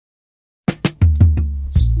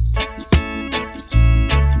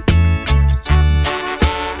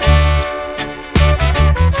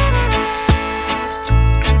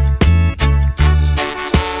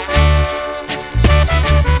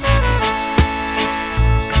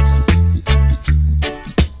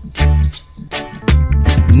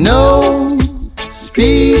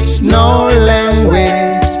speech nor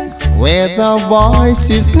language, where the voice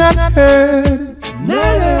is not heard.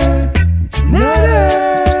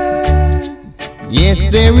 Yes,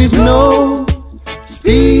 there is no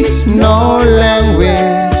speech nor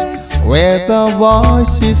language, where the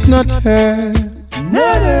voice is not heard.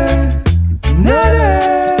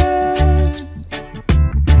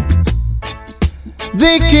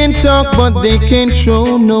 They can talk but they can't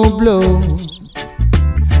throw no blows.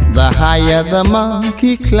 The higher the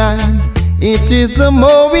monkey climb, it is the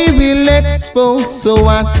more we will expose. So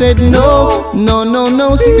I said no, no, no,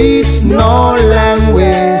 no speech nor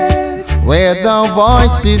language, where the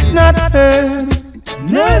voice is not heard.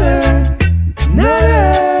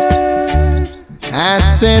 I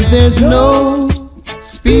said there's no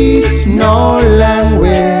speech nor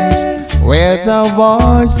language, where the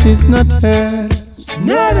voice is not heard.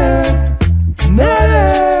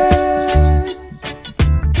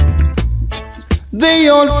 They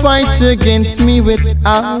all fight against me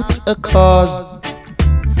without a cause,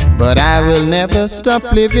 but I will never stop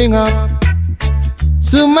living up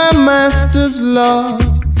to my master's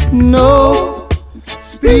laws. No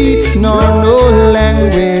speech nor no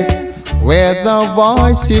language, where the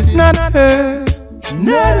voice is not heard.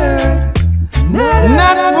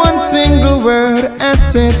 Not one single word. I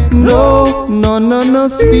said no, no, no, no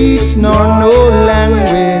speech nor no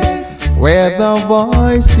language, where the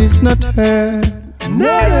voice is not heard.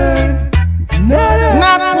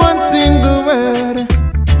 Not one single word.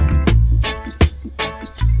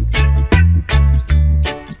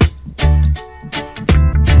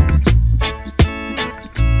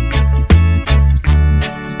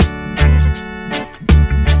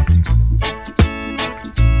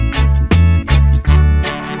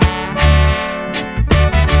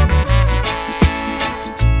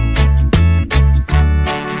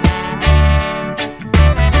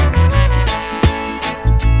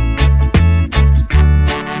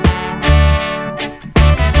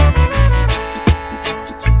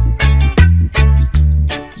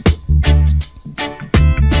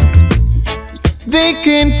 They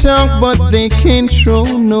can talk but they can't throw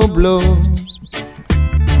no blows.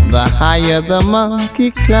 The higher the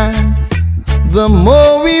monkey climb, the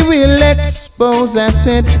more we will expose. I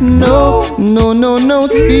said no, no, no, no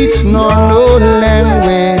speech nor no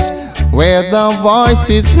language, where the voice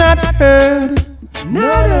is not heard.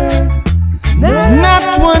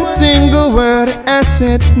 Not one single word. I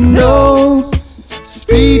said no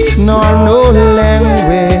speech nor no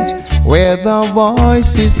language, where the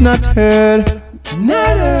voice is not heard.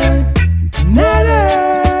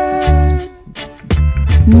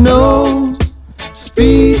 No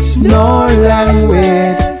speech nor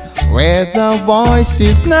language, where the voice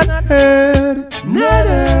is not heard.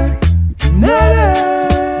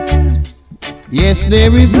 Yes,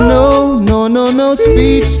 there is no, no, no, no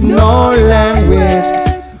speech nor language,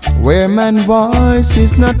 where man's voice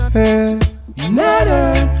is not heard.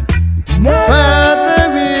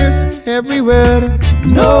 Father, hear every word.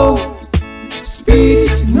 No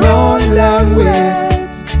speech nor language.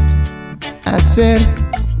 I said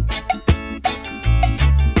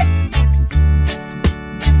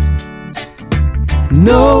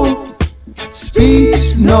no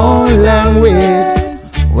speech nor language,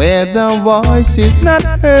 where the voice is not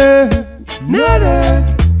heard.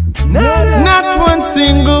 Not one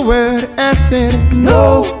single word. I said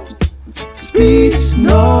no speech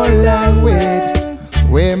nor language,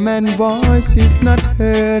 where man's voice is not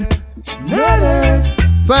heard.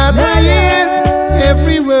 Father, hear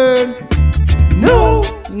every word. No,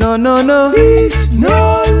 no, no, no speech,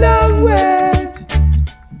 no language.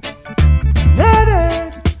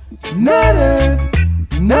 Nada.